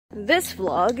This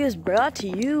vlog is brought to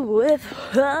you with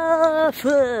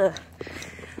oh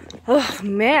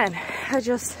man,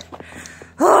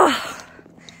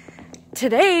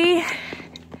 today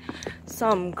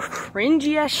some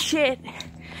cringy ass shit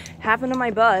happened to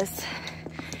my bus.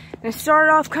 And it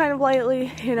started off kind of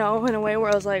lightly, you know, in a way where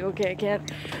I was like, okay, I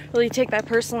can't really take that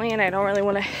personally and I don't really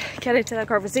want to get into that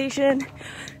conversation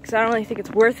because I don't really think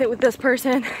it's worth it with this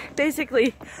person.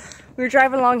 Basically, we were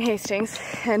driving along Hastings,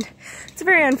 and it's a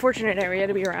very unfortunate area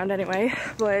to be around anyway,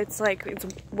 but it's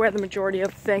where the majority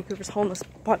of Vancouver's homeless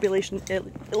population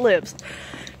lives.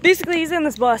 Basically, he's in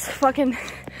this bus fucking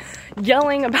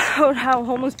yelling about how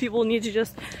homeless people need to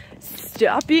just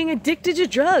stop being addicted to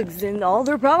drugs and all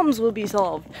their problems will be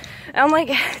solved. And I'm like,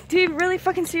 dude, really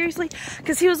fucking seriously?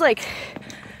 Because he was like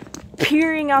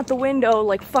peering out the window,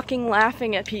 like fucking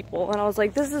laughing at people, and I was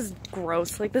like, this is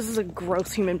gross. Like, this is a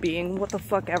gross human being. What the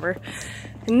fuck ever.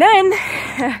 And then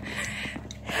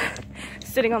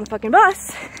sitting on the fucking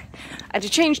bus, I had to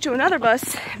change to another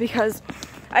bus because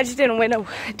I just didn't want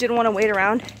to wait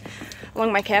around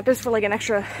along my campus for like an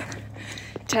extra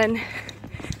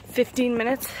 10-15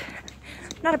 minutes.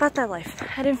 Not about that life.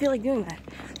 I didn't feel like doing that.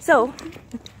 So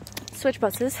switch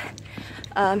buses.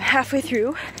 Halfway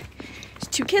through,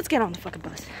 two kids get on the fucking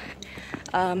bus.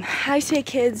 I say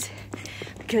kids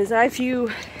because I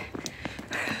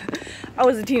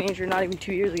was a teenager not even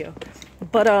 2 years ago,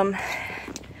 but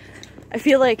I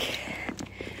feel like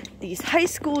these high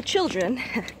school children,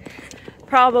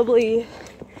 probably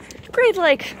grade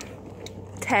like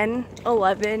 10,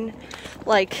 11,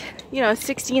 like, you know,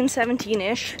 16,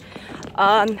 17-ish,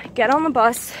 get on the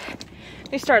bus.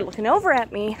 They start looking over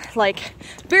at me, like,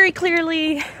 very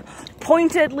clearly,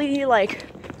 pointedly, like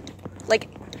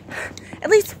at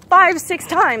least 5-6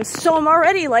 times. So I'm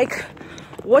already like,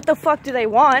 what the fuck do they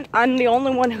want? I'm the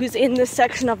only one who's in this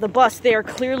section of the bus. They are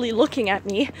clearly looking at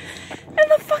me.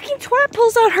 And the fucking twat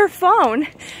pulls out her phone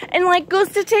and like goes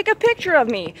to take a picture of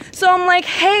me. So I'm like,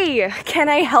 hey, can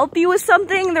I help you with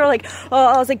something? They're like, oh.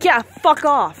 I was like, yeah, fuck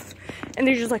off. And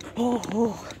they're just like,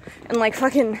 oh, and like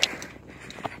fucking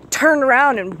turned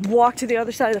around and walked to the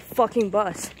other side of the fucking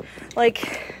bus.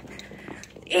 Like,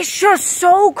 it's just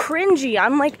so cringy.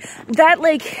 I'm like, that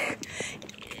like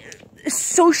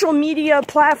social media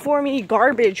platformy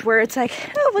garbage where it's like,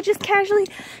 oh, we'll just casually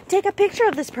take a picture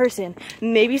of this person.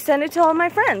 Maybe send it to all my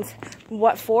friends.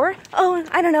 What for? Oh,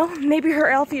 I don't know. Maybe her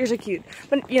elf ears are cute.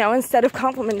 But, you know, instead of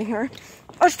complimenting her,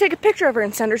 I'll just take a picture of her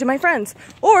and send her to my friends.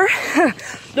 Or,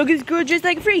 look at this girl just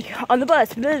like a freak on the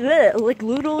bus. Blah, blah, like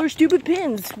little or stupid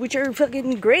pins, which are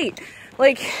fucking great.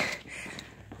 Like,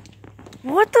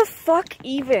 what the fuck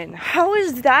even? How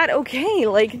is that okay?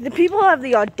 Like, the people have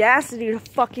the audacity to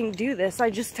fucking do this. I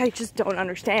just don't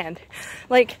understand.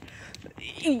 Like,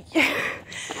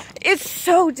 it's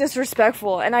so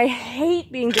disrespectful, and I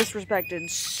hate being disrespected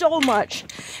so much.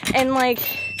 And like,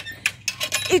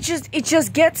 it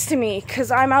just gets to me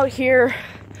because I'm out here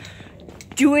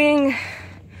doing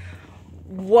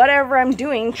whatever I'm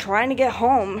doing, trying to get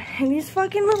home, and these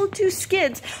fucking little two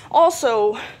skids.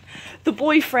 Also, the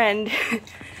boyfriend,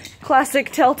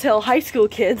 classic telltale high school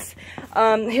kids,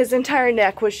 his entire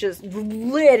neck was just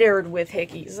littered with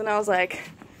hickeys, and I was like,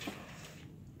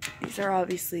 these are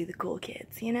obviously the cool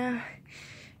kids, you know?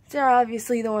 They're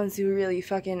obviously the ones who really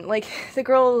fucking, like, the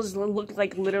girls looked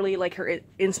like literally like her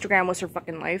Instagram was her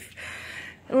fucking life.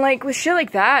 And like, with shit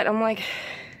like that, I'm like,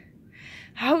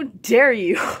 how dare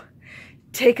you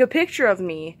take a picture of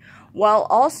me while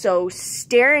also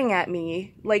staring at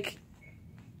me, like,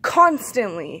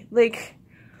 constantly. Like,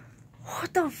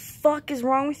 what the fuck is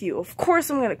wrong with you? Of course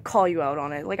I'm gonna call you out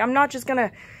on it. Like, I'm not just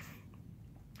gonna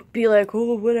be like,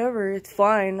 oh, whatever, it's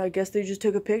fine, I guess they just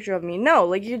took a picture of me. No,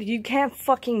 like, you can't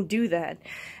fucking do that.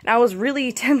 And I was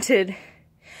really tempted,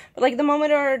 but like, the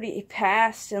moment already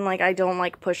passed, and like, I don't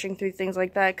like pushing through things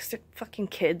like that, because they're fucking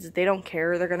kids. They don't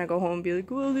care. They're gonna go home and be like,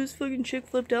 well, this fucking chick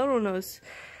flipped out on us.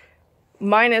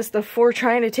 Minus the for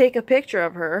trying to take a picture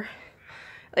of her.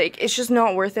 Like, it's just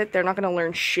not worth it. They're not gonna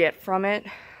learn shit from it.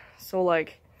 So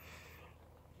like,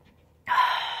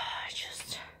 I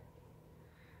just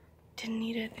didn't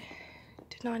need it.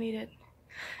 Did not need it.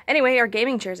 Anyway, our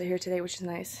gaming chairs are here today, which is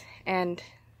nice. And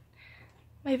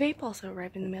my vape also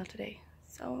arrived in the mail today.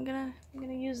 So I'm gonna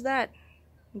use that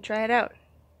and try it out.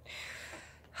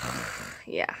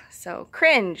 Yeah, so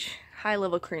cringe. High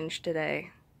level cringe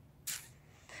today.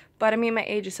 But I mean, my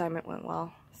age assignment went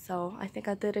well. So I think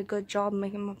I did a good job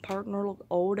making my partner look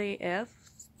old AF.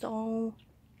 So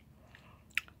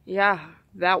yeah,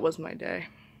 that was my day.